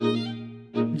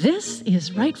This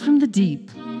is Right from the Deep.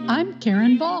 I'm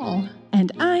Karen Ball.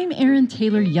 And I'm Erin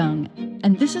Taylor Young.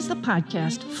 And this is the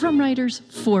podcast from writers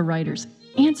for writers,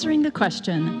 answering the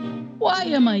question, why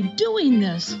am I doing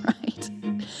this? Right.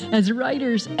 As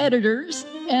writers, editors,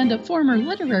 and a former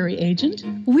literary agent,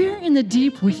 we're in the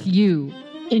deep with you,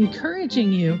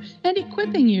 encouraging you and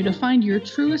equipping you to find your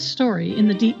truest story in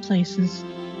the deep places.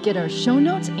 Get our show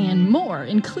notes and more,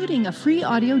 including a free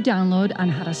audio download on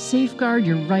how to safeguard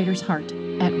your writer's heart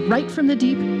at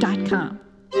rightfromthedeep.com.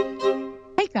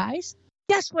 Hey guys,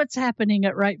 guess what's happening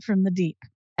at Right from the Deep?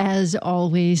 As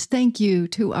always, thank you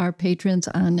to our patrons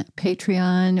on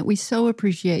Patreon. We so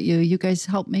appreciate you. You guys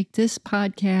help make this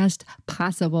podcast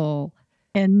possible.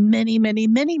 And many, many,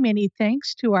 many, many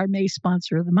thanks to our May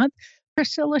sponsor of the month,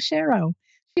 Priscilla Sharrow.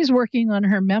 She's working on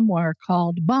her memoir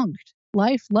called Bunked: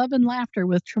 Life, Love, and Laughter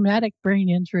with Traumatic Brain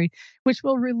Injury, which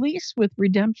will release with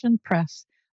Redemption Press.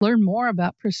 Learn more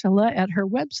about Priscilla at her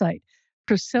website,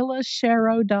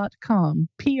 PriscillaSharrow.com,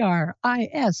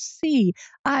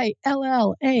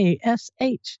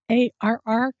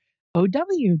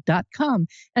 PriscillaSharrow.com,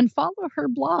 and follow her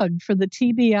blog for the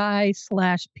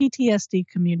TBI/PTSD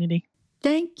community.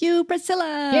 Thank you,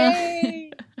 Priscilla.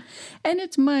 Yay! And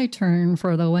it's my turn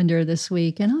for the wonder this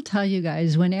week. And I'll tell you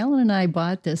guys, when Alan and I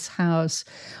bought this house,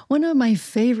 one of my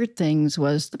favorite things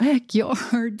was the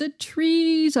backyard, the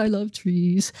trees. I love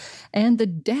trees. And the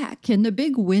deck and the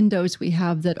big windows we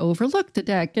have that overlook the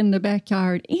deck and the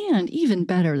backyard. And even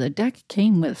better, the deck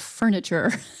came with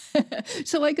furniture.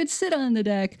 So I could sit on the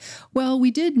deck. Well,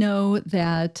 we did know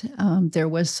that there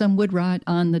was some wood rot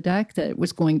on the deck that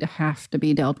was going to have to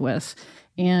be dealt with.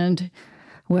 And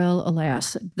well,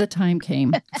 alas, the time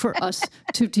came for us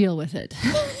to deal with it.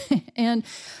 And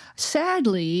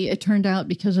sadly, it turned out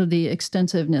because of the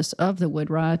extensiveness of the wood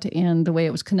rot and the way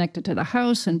it was connected to the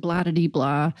house and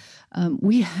blah-de-dee-blah,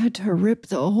 we had to rip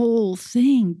the whole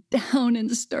thing down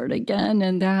and start again.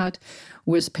 And that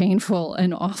was painful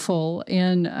and awful,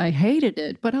 and I hated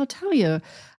it. But I'll tell you,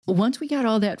 once we got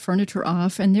all that furniture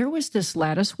off, and there was this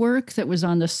lattice work that was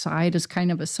on the side as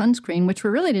kind of a sunscreen, which we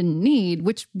really didn't need,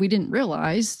 which we didn't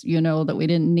realize, that we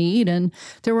didn't need. And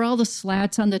there were all the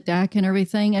slats on the deck and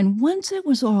everything. And once it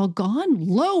was all gone,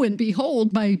 lo and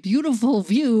behold, my beautiful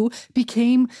view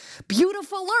became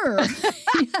beautifuler.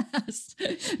 Yes,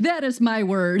 that is my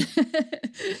word.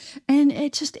 And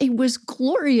it was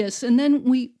glorious. And then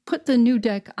we put the new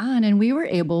deck on, and we were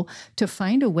able to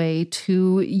find a way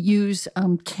to use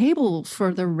cable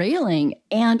for the railing.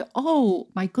 And oh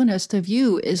my goodness, the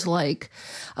view is like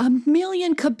a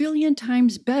million kabillion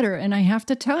times better. And I have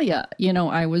to tell you,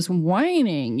 I was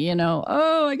whining,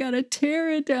 oh, I got to tear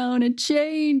it down and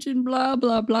change and blah,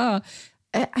 blah, blah.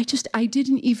 I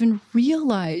didn't even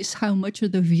realize how much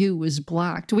of the view was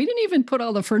blocked. We didn't even put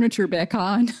all the furniture back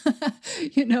on.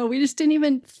 We just didn't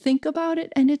even think about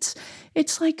it. And it's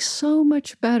like so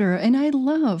much better. And I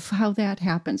love how that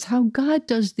happens, how God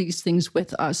does these things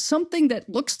with us. Something that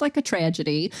looks like a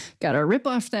tragedy, got to rip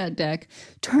off that deck,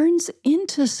 turns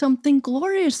into something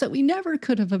glorious that we never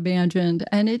could have imagined.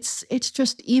 And it's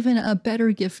just even a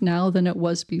better gift now than it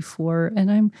was before. And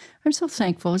I'm so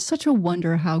thankful. It's such a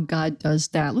wonder how God does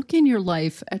that. Look in your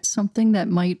life at something that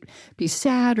might be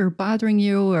sad or bothering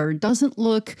you or doesn't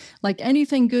look like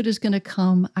anything good is going to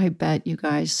come. I bet you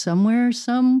guys somewhere,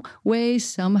 some way,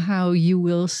 somehow you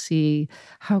will see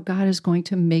how God is going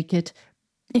to make it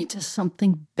into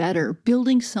something better,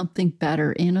 building something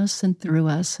better in us and through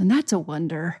us. And that's a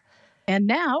wonder. And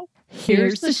now,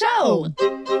 here's the show.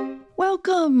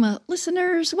 Welcome,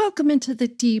 listeners. Welcome into the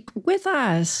deep with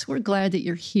us. We're glad that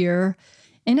you're here.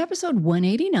 In episode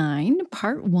 189,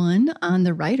 part 1 on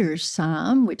the Writer's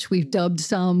Psalm, which we've dubbed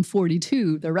Psalm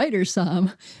 42, the Writer's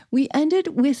Psalm, we ended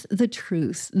with the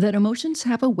truth that emotions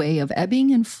have a way of ebbing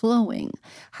and flowing.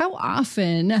 How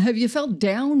often have you felt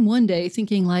down one day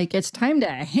thinking like it's time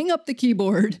to hang up the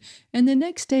keyboard, and the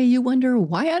next day you wonder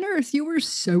why on earth you were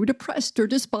so depressed or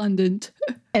despondent?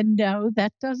 And no,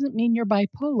 that doesn't mean you're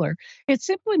bipolar. It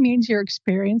simply means you're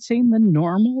experiencing the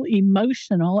normal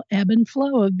emotional ebb and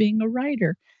flow of being a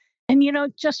writer. And,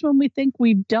 just when we think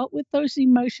we've dealt with those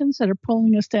emotions that are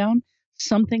pulling us down,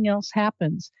 something else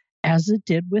happens, as it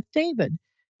did with David,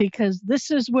 because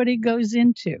this is what he goes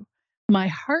into. My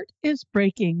heart is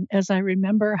breaking as I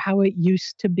remember how it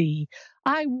used to be.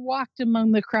 I walked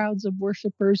among the crowds of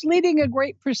worshipers, leading a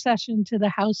great procession to the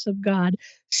house of God,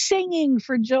 singing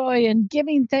for joy and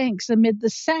giving thanks amid the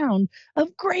sound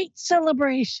of great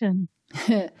celebration.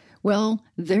 Well,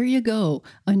 there you go.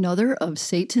 Another of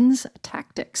Satan's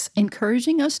tactics,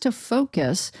 encouraging us to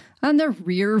focus on the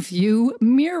rear view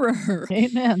mirror.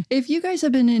 Amen. If you guys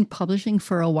have been in publishing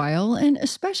for a while, and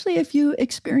especially if you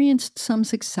experienced some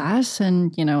success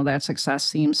and, that success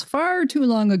seems far too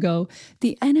long ago,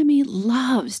 the enemy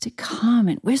loves to come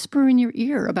and whisper in your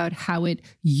ear about how it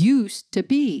used to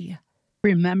be.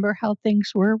 Remember how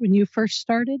things were when you first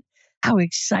started? How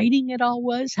exciting it all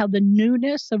was, how the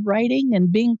newness of writing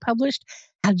and being published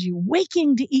had you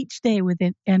waking to each day with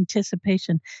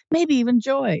anticipation, maybe even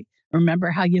joy. Remember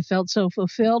how you felt so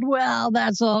fulfilled? Well,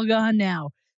 that's all gone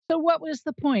now. So, what was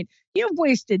the point? You've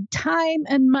wasted time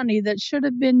and money that should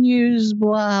have been used,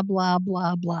 blah, blah,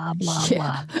 blah, blah, blah,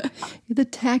 Yeah. blah. The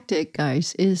tactic,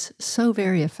 guys, is so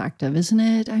very effective, isn't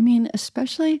it? I mean,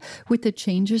 especially with the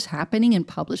changes happening in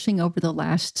publishing over the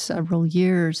last several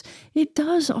years, it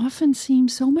does often seem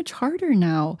so much harder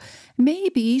now.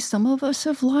 Maybe some of us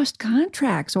have lost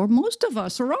contracts, or most of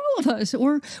us, or all of us,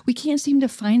 or we can't seem to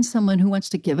find someone who wants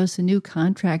to give us a new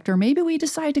contract, or maybe we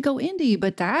decide to go indie,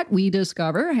 but that we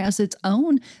discover has its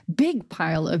own big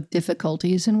pile of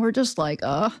difficulties, and we're just like,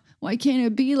 why can't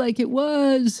it be like it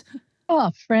was?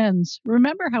 Oh, friends,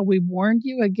 remember how we warned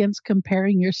you against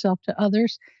comparing yourself to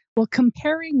others? Well,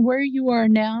 comparing where you are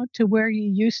now to where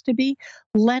you used to be,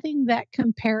 letting that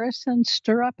comparison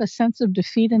stir up a sense of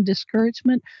defeat and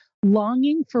discouragement,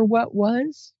 longing for what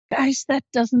was, guys, that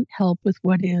doesn't help with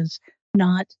what is,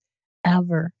 not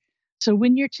ever. So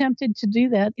when you're tempted to do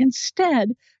that,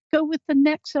 instead, go with the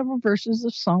next several verses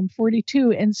of Psalm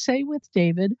 42 and say with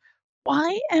David,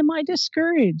 why am I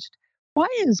discouraged? Why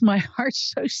is my heart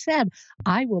so sad?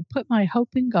 I will put my hope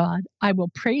in God. I will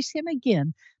praise him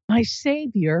again, my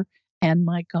Savior and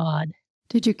my God.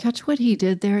 Did you catch what he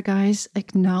did there, guys?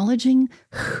 Acknowledging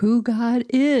who God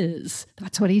is.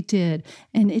 That's what he did.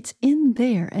 And it's in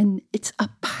there, and it's a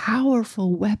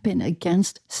powerful weapon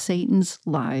against Satan's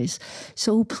lies.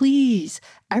 So please,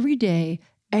 every day,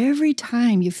 every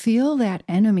time you feel that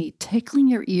enemy tickling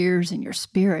your ears and your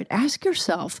spirit, ask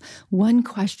yourself one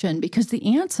question, because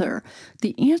the answer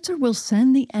will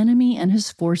send the enemy and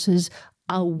his forces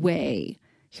away.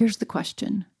 Here's the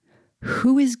question.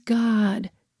 Who is God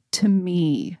to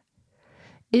me?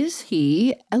 Is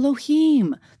he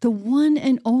Elohim, the one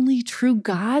and only true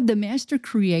God, the master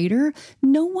creator?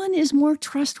 No one is more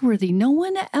trustworthy. No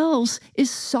one else is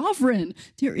sovereign.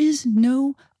 There is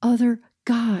no other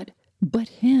God but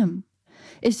him.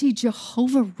 Is he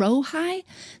Jehovah Rohi,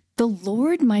 the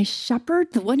Lord, my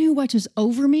shepherd, the one who watches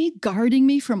over me, guarding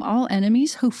me from all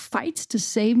enemies, who fights to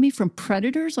save me from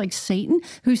predators like Satan,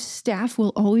 whose staff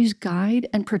will always guide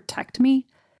and protect me?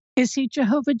 Is he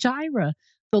Jehovah Jireh,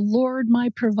 the Lord my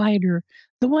provider,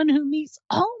 the one who meets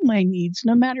all my needs,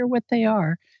 no matter what they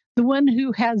are, the one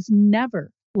who has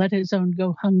never let his own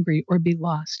go hungry or be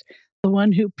lost, the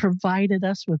one who provided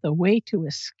us with a way to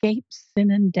escape sin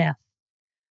and death?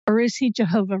 Or is he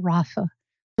Jehovah Rapha,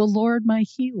 the Lord my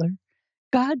healer?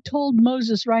 God told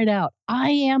Moses right out, I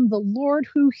am the Lord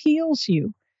who heals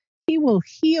you. He will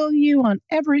heal you on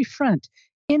every front,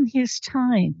 in his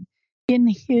time, in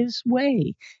his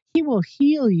way. He will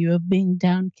heal you of being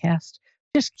downcast.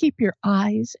 Just keep your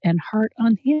eyes and heart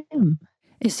on him.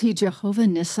 Is he Jehovah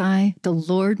Nissi, the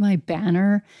Lord my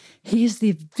banner? He is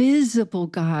the visible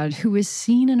God who is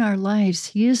seen in our lives.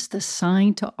 He is the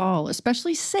sign to all,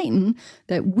 especially Satan,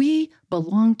 that we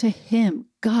belong to him,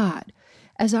 God.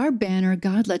 As our banner,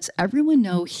 God lets everyone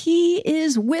know he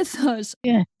is with us,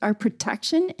 our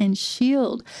protection and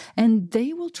shield, and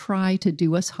they will try to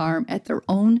do us harm at their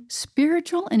own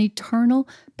spiritual and eternal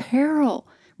peril.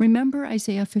 Remember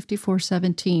Isaiah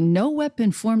 54:17, no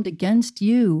weapon formed against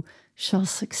you shall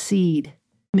succeed.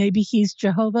 Maybe he's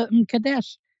Jehovah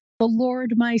M'Kadesh, the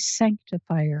Lord my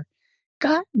sanctifier.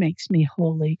 God makes me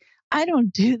holy. I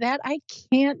don't do that. I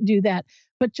can't do that.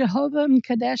 But Jehovah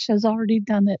M'Kadesh has already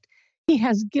done it. He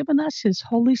has given us his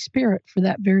Holy Spirit for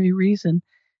that very reason.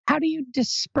 How do you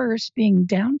disperse being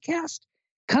downcast?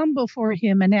 Come before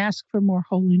him and ask for more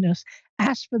holiness.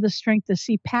 Ask for the strength to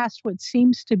see past what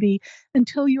seems to be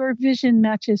until your vision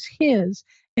matches his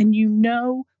and you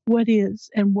know what is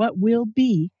and what will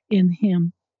be in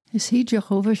him. Is he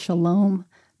Jehovah Shalom,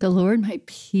 the Lord my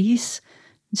peace?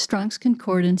 Strong's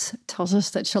Concordance tells us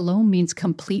that shalom means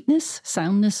completeness,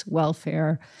 soundness,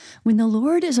 welfare. When the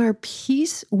Lord is our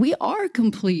peace, we are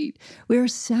complete. We are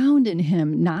sound in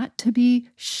him, not to be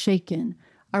shaken.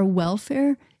 Our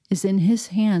welfare is in his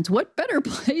hands. What better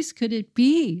place could it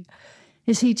be?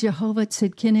 Is he Jehovah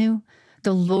Tzidkenu,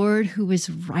 the Lord who is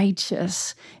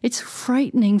righteous. It's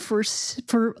frightening for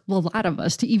a lot of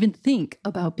us to even think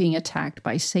about being attacked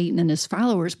by Satan and his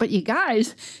followers. But you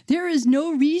guys, there is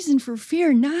no reason for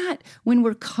fear, not when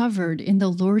we're covered in the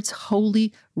Lord's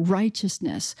holy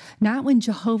righteousness, not when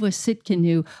Jehovah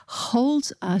Tsidkenu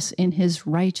holds us in his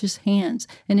righteous hands,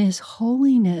 and his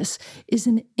holiness is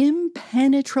an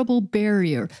impenetrable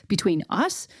barrier between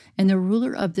us and the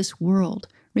ruler of this world.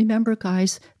 Remember,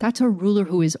 guys, that's a ruler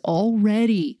who is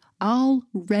already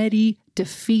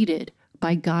defeated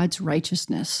by God's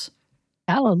righteousness.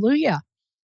 Hallelujah.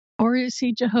 Or is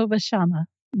he Jehovah Shammah,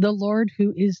 the Lord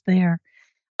who is there?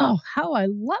 Oh, how I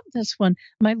love this one.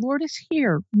 My Lord is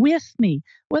here with me,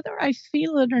 whether I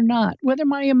feel it or not, whether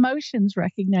my emotions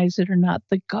recognize it or not.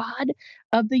 The God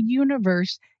of the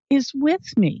universe is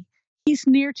with me. He's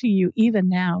near to you even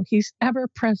now. He's ever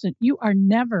present. You are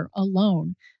never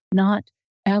alone, not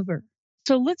ever.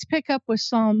 So let's pick up with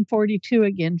Psalm 42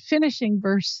 again, finishing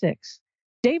verse 6.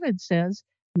 David says,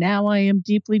 "Now I am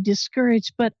deeply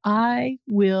discouraged, but I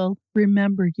will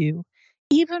remember you.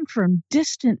 Even from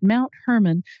distant Mount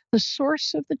Hermon, the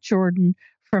source of the Jordan,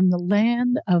 from the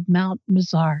land of Mount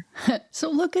Mizar." So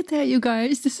look at that, you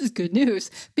guys. This is good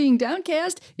news. Being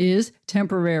downcast is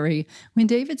temporary. When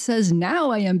David says,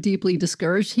 "Now I am deeply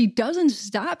discouraged," he doesn't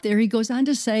stop there. He goes on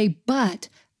to say, "But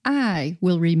I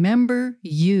will remember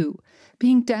you."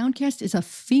 Being downcast is a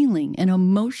feeling, an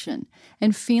emotion,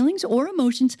 and feelings or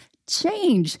emotions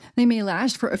change. They may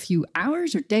last for a few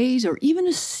hours or days or even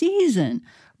a season,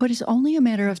 but it's only a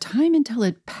matter of time until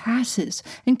it passes.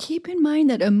 And keep in mind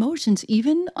that emotions,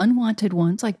 even unwanted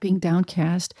ones like being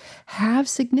downcast, have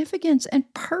significance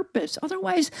and purpose.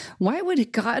 Otherwise, why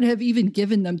would God have even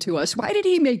given them to us? Why did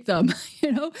he make them?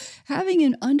 Having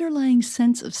an underlying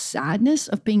sense of sadness,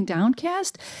 of being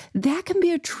downcast, that can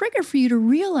be a trigger for you to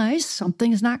realize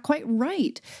something is not quite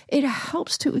right. It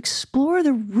helps to explore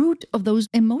the root of those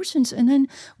emotions. And then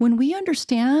when we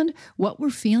understand what we're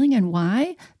feeling and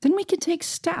why, then we can take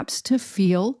steps to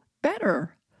feel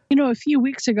better. A few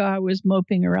weeks ago, I was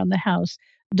moping around the house.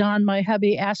 Don, my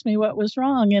hubby, asked me what was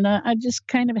wrong, and I just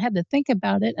kind of had to think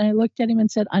about it. And I looked at him and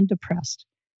said, "I'm depressed."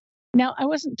 Now, I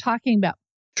wasn't talking about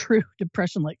true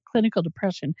depression, like clinical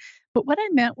depression, but what I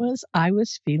meant was I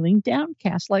was feeling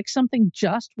downcast, like something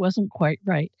just wasn't quite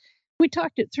right. We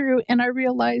talked it through, and I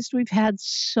realized we've had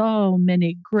so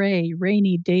many gray,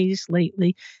 rainy days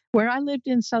lately. Where I lived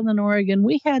in Southern Oregon,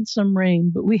 we had some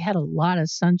rain, but we had a lot of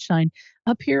sunshine.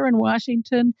 Up here in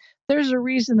Washington, there's a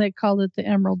reason they call it the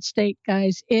Emerald State,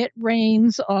 guys. It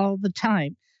rains all the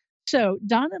time. So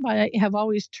Don and I have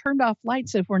always turned off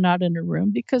lights if we're not in a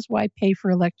room, because why pay for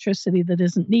electricity that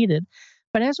isn't needed?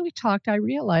 But as we talked, I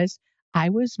realized I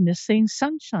was missing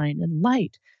sunshine and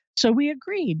light. So we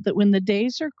agreed that when the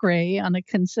days are gray on a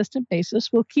consistent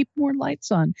basis, we'll keep more lights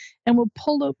on and we'll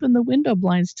pull open the window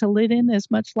blinds to let in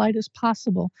as much light as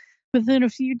possible. Within a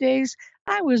few days,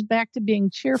 I was back to being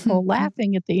cheerful,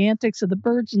 laughing at the antics of the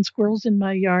birds and squirrels in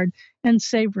my yard and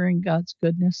savoring God's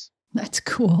goodness. That's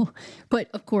cool. But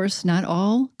of course, not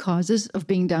all causes of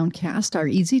being downcast are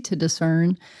easy to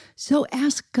discern. So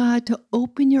ask God to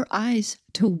open your eyes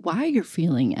to why you're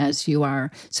feeling as you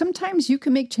are. Sometimes you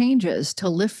can make changes to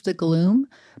lift the gloom,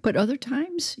 but other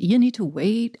times you need to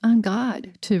wait on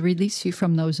God to release you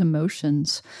from those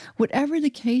emotions. Whatever the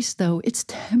case, though, it's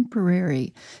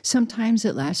temporary. Sometimes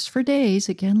it lasts for days,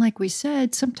 again, like we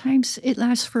said. Sometimes it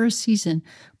lasts for a season,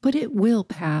 but it will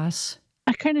pass.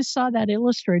 I kind of saw that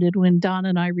illustrated when Don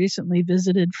and I recently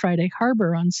visited Friday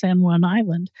Harbor on San Juan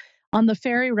Island. On the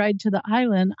ferry ride to the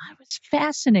island, I was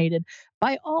fascinated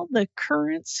by all the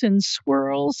currents and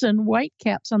swirls and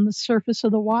whitecaps on the surface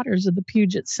of the waters of the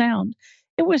Puget Sound.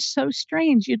 It was so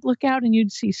strange. You'd look out and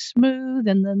you'd see smooth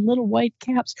and then little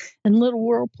whitecaps and little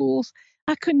whirlpools.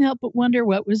 I couldn't help but wonder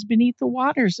what was beneath the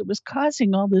waters that was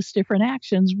causing all these different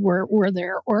actions. Were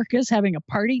there orcas having a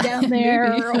party down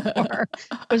there? Or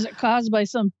was it caused by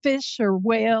some fish or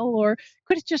whale? Or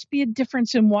could it just be a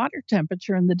difference in water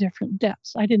temperature in the different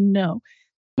depths? I didn't know.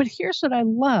 But here's what I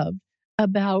love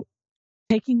about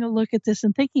taking a look at this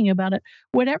and thinking about it.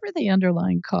 Whatever the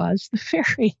underlying cause, the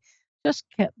ferry just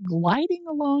kept gliding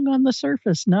along on the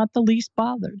surface, not the least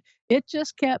bothered. It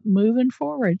just kept moving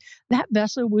forward. That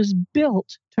vessel was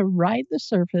built to ride the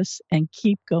surface and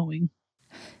keep going.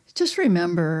 Just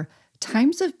remember,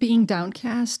 times of being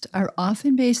downcast are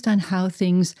often based on how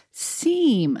things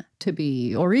seem to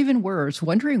be, or even worse,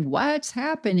 wondering what's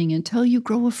happening until you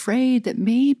grow afraid that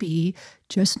maybe,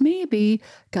 just maybe,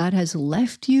 God has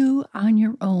left you on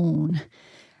your own.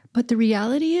 But the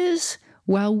reality is,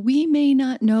 While we may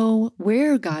not know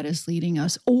where God is leading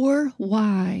us or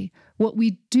why, what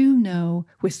we do know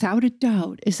without a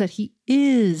doubt is that He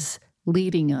is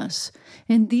leading us.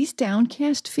 And these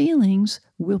downcast feelings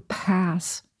will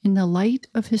pass in the light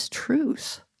of His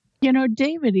truth.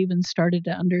 David even started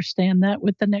to understand that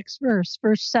with the next verse,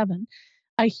 verse 7.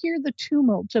 I hear the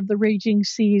tumult of the raging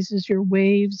seas as your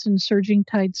waves and surging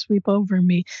tides sweep over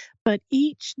me. But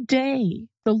each day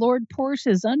the Lord pours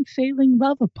His unfailing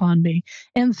love upon me,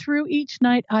 and through each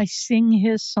night I sing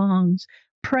His songs,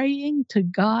 praying to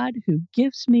God who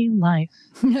gives me life.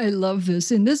 I love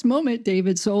this. In this moment,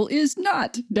 David's soul is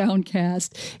not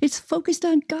downcast. It's focused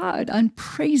on God, on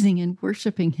praising and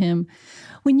worshiping Him.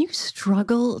 When you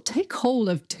struggle, take hold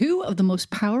of two of the most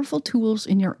powerful tools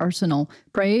in your arsenal,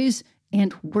 praise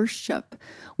and worship.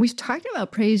 We've talked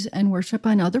about praise and worship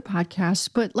on other podcasts,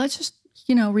 but let's just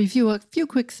review a few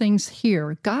quick things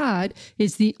here. God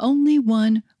is the only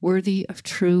one worthy of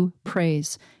true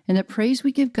praise. And the praise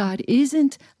we give God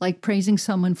isn't like praising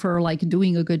someone for like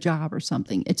doing a good job or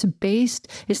something. It's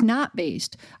not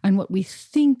based on what we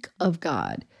think of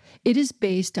God. It is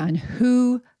based on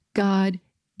who God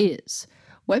is.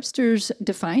 Webster's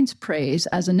defines praise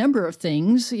as a number of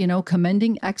things,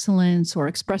 commending excellence or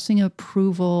expressing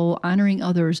approval, honoring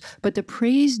others. But the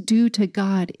praise due to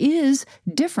God is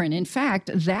different. In fact,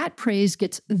 that praise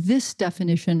gets this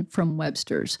definition from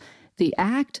Webster's: the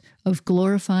act of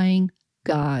glorifying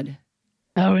God.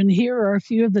 Oh, and here are a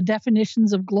few of the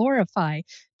definitions of glorify: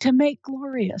 to make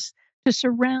glorious, to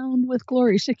surround with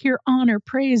glory, secure honor,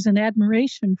 praise, and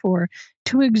admiration for,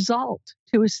 to exalt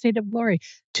to a state of glory,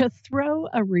 to throw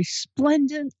a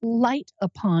resplendent light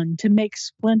upon, to make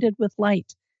splendid with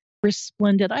light.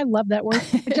 Resplendent. I love that word.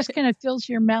 It just kind of fills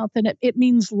your mouth, and it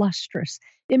means lustrous.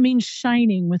 It means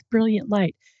shining with brilliant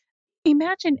light.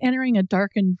 Imagine entering a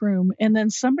darkened room and then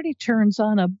somebody turns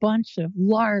on a bunch of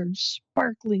large,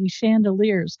 sparkling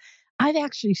chandeliers. I've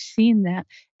actually seen that,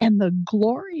 and the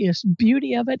glorious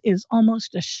beauty of it is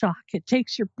almost a shock. It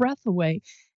takes your breath away,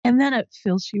 and then it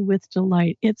fills you with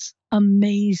delight. It's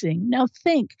amazing. Now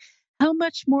think, how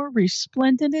much more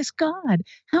resplendent is God?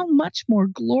 How much more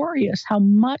glorious, how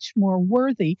much more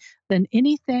worthy than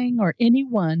anything or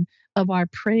anyone of our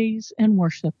praise and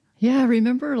worship? Yeah,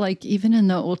 remember, like, even in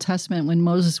the Old Testament, when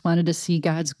Moses wanted to see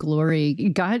God's glory,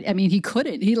 he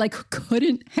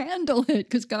couldn't handle it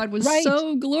because God was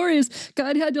so glorious.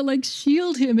 God had to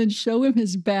shield him and show him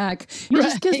his back. It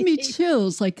just gives me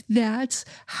chills. Like, that's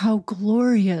how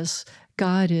glorious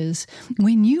God is.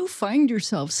 When you find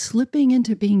yourself slipping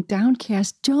into being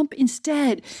downcast, jump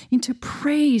instead into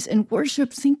praise and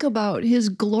worship. Think about His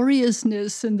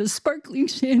gloriousness and the sparkling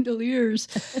chandeliers.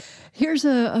 Here's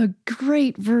a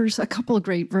great verse, a couple of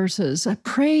great verses.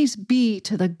 Praise be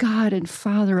to the God and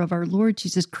Father of our Lord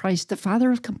Jesus Christ, the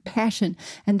Father of compassion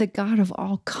and the God of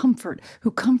all comfort, who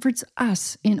comforts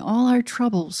us in all our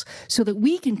troubles, so that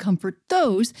we can comfort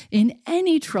those in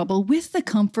any trouble with the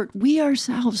comfort we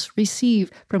ourselves receive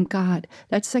from God.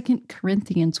 That's 2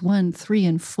 Corinthians 1, 3,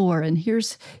 and 4. And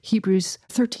here's Hebrews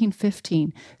 13,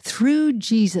 15. Through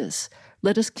Jesus,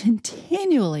 let us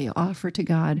continually offer to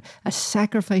God a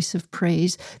sacrifice of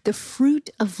praise, the fruit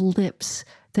of lips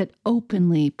that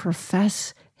openly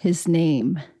profess His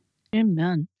name.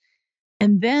 Amen.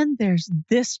 And then there's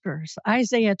this verse,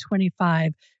 Isaiah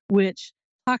 25, which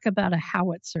talk about a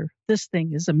howitzer. This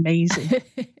thing is amazing.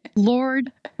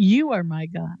 Lord, you are my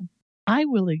God. I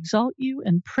will exalt you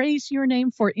and praise your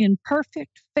name, for in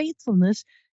perfect faithfulness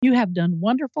you have done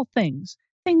wonderful things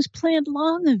planned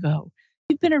long ago.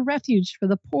 You've been a refuge for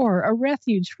the poor, a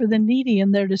refuge for the needy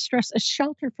in their distress, a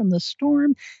shelter from the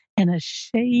storm, and a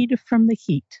shade from the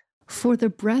heat. For the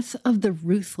breath of the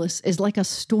ruthless is like a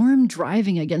storm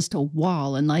driving against a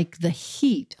wall, and like the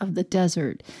heat of the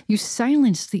desert. You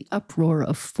silence the uproar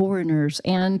of foreigners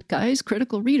and, guys,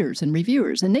 critical readers and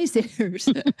reviewers and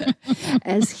naysayers.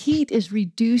 As heat is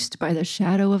reduced by the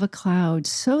shadow of a cloud,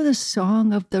 so the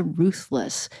song of the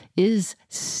ruthless is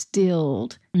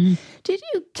stilled. Did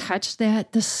you catch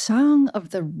that? The song of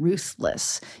the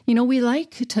ruthless. We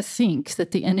like to think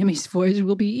that the enemy's voice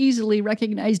will be easily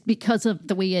recognized because of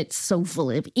the way it's so full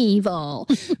of evil.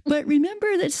 But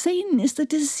remember that Satan is the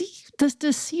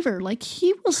deceiver. Like,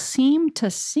 he will seem to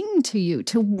sing to you,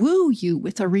 to woo you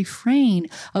with a refrain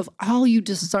of all you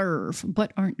deserve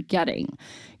but aren't getting.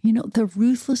 The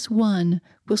ruthless one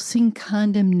will sing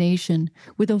condemnation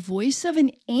with a voice of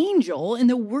an angel and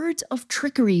the words of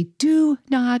trickery. Do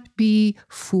not be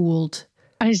fooled.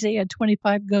 Isaiah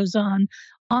 25 goes on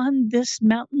this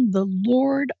mountain, the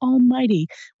Lord Almighty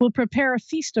will prepare a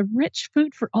feast of rich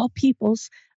food for all peoples,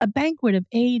 a banquet of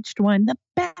aged wine, the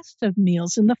best of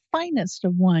meals and the finest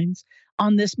of wines.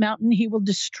 On this mountain, he will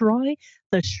destroy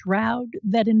the shroud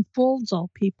that enfolds all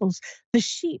peoples, the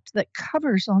sheet that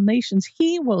covers all nations.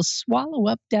 He will swallow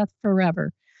up death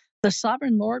forever. The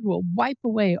sovereign Lord will wipe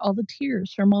away all the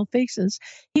tears from all faces.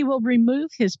 He will remove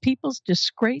his people's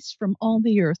disgrace from all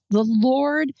the earth. The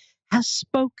Lord has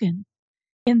spoken.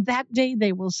 In that day,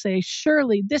 they will say,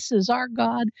 surely this is our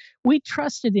God. We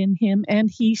trusted in him and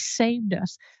he saved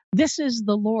us. This is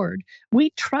the Lord.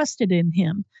 We trusted in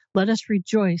him. Let us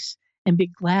rejoice and be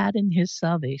glad in his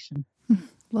salvation.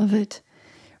 Love it.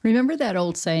 Remember that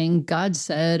old saying, God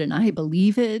said, and I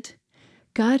believe it?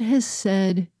 God has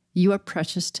said, you are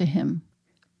precious to him.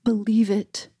 Believe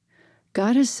it.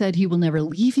 God has said he will never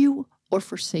leave you or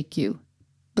forsake you.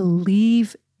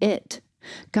 Believe it.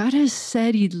 God has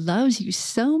said he loves you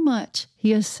so much.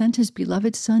 He has sent his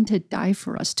beloved son to die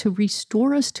for us, to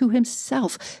restore us to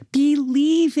himself.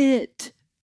 Believe it.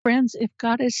 Friends, if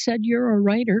God has said you're a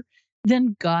writer,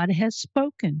 then God has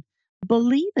spoken.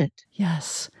 Believe it.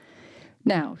 Yes.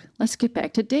 Now, let's get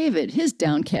back to David. His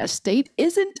downcast state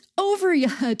isn't over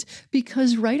yet,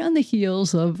 because right on the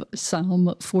heels of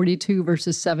Psalm 42,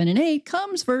 verses 7 and 8,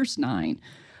 comes verse 9.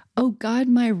 Oh God,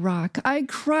 my rock, I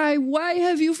cry, why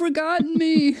have you forgotten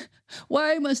me?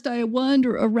 Why must I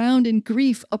wander around in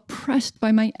grief, oppressed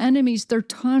by my enemies? Their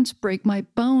taunts break my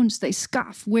bones. They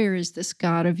scoff, where is this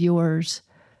God of yours?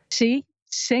 See,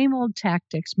 same old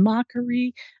tactics,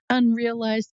 mockery,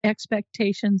 unrealized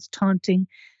expectations, taunting.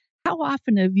 How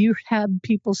often have you had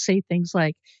people say things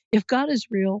like, if God is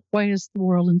real, why is the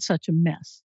world in such a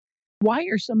mess? Why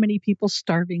are so many people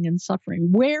starving and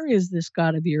suffering? Where is this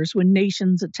God of yours when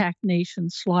nations attack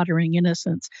nations, slaughtering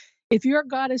innocents? If your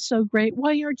God is so great,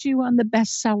 why aren't you on the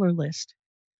bestseller list?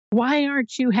 Why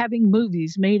aren't you having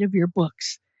movies made of your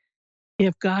books?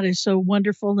 If God is so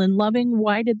wonderful and loving,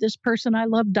 why did this person I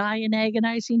love die an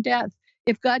agonizing death?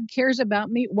 If God cares about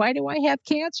me, why do I have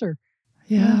cancer?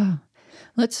 Yeah.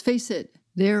 Let's face it,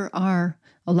 there are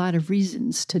a lot of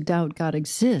reasons to doubt God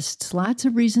exists. Lots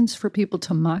of reasons for people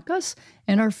to mock us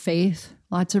and our faith.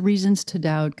 Lots of reasons to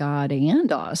doubt God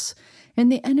and us.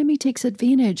 And the enemy takes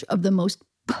advantage of the most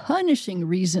punishing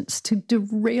reasons to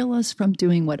derail us from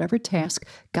doing whatever task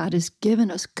God has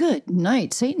given us. Good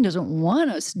night. Satan doesn't want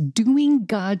us doing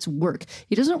God's work.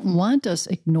 He doesn't want us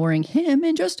ignoring him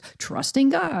and just trusting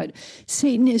God.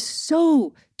 Satan is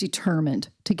so determined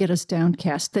to get us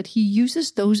downcast that he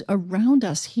uses those around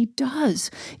us. He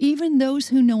does. Even those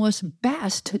who know us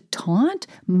best to taunt,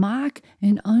 mock,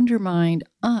 and undermine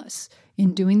us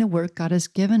in doing the work God has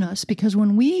given us. Because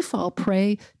when we fall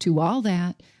prey to all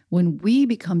that, when we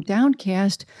become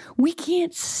downcast, we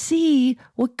can't see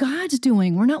what God's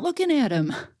doing. We're not looking at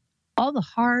him. All the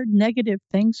hard, negative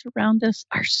things around us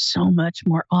are so much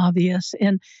more obvious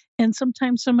and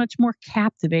sometimes so much more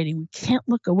captivating. We can't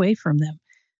look away from them.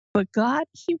 But God,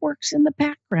 he works in the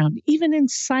background, even in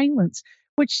silence,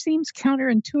 which seems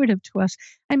counterintuitive to us.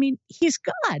 I mean, he's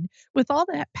God with all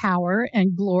that power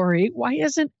and glory. Why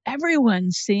isn't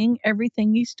everyone seeing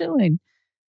everything he's doing?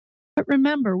 But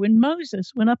remember, when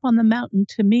Moses went up on the mountain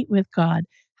to meet with God,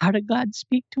 how did God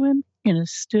speak to him? In a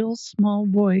still, small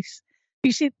voice.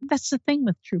 You see, that's the thing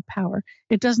with true power.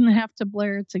 It doesn't have to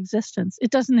blare its existence. It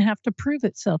doesn't have to prove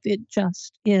itself. It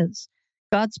just is.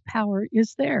 God's power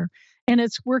is there, and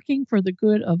it's working for the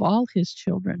good of all his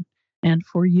children and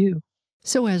for you.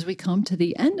 So as we come to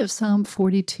the end of Psalm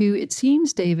 42, it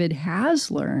seems David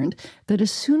has learned that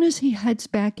as soon as he heads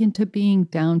back into being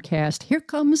downcast, here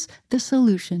comes the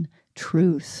solution.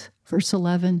 Truth. Verse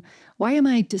 11, why am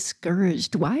I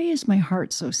discouraged? Why is my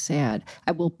heart so sad?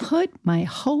 I will put my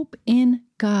hope in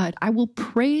God. I will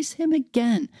praise him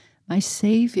again, my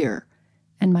Savior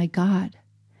and my God.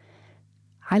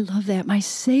 I love that. My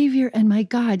Savior and my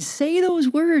God. Say those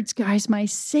words, guys. My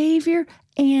Savior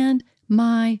and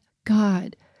my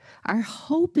God. Our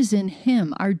hope is in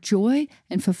him. Our joy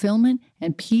and fulfillment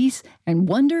and peace and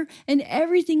wonder and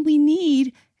everything we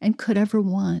need and could ever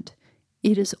want.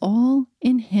 It is all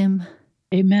in him.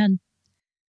 Amen.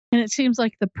 And it seems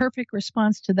like the perfect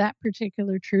response to that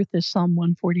particular truth is Psalm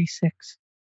 146.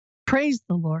 Praise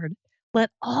the Lord. Let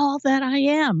all that I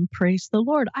am praise the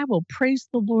Lord. I will praise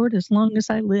the Lord as long as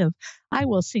I live. I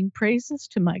will sing praises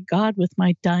to my God with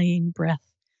my dying breath.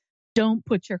 Don't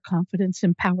put your confidence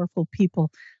in powerful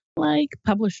people like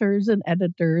publishers and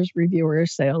editors,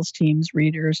 reviewers, sales teams,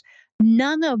 readers.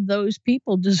 None of those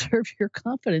people deserve your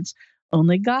confidence.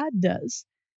 Only God does.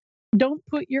 Don't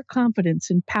put your confidence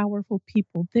in powerful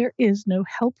people. There is no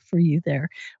help for you there.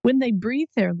 When they breathe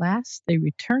their last, they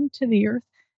return to the earth,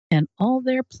 and all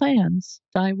their plans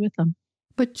die with them.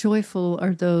 But joyful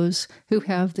are those who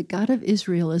have the God of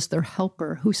Israel as their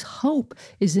helper, whose hope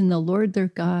is in the Lord their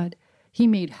God. He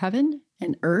made heaven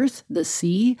and earth, the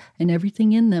sea, and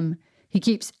everything in them. He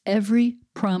keeps every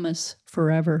promise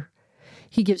forever.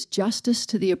 He gives justice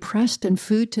to the oppressed and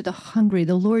food to the hungry.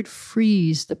 The Lord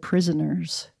frees the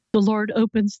prisoners. The Lord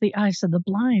opens the eyes of the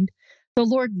blind. The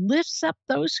Lord lifts up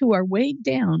those who are weighed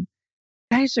down.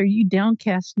 Guys, are you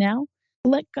downcast now?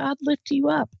 Let God lift you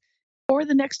up. Or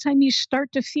the next time you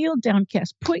start to feel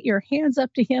downcast, put your hands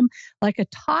up to Him like a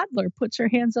toddler puts her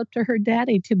hands up to her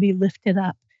daddy to be lifted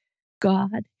up.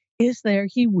 God is there.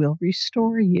 He will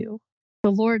restore you.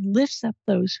 The Lord lifts up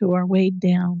those who are weighed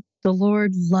down. The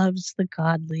Lord loves the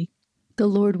godly. The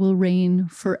Lord will reign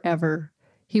forever.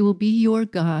 He will be your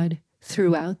God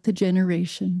throughout the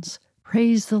generations.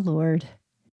 Praise the Lord.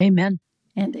 Amen.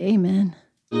 And amen.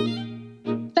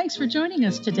 Thanks for joining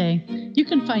us today. You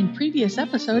can find previous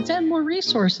episodes and more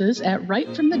resources at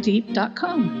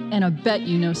writefromthedeep.com. And I bet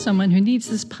you know someone who needs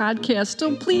this podcast,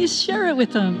 so please share it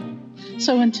with them.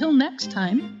 So until next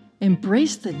time,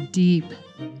 embrace the deep.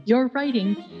 Your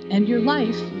writing and your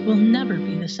life will never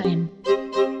be the same.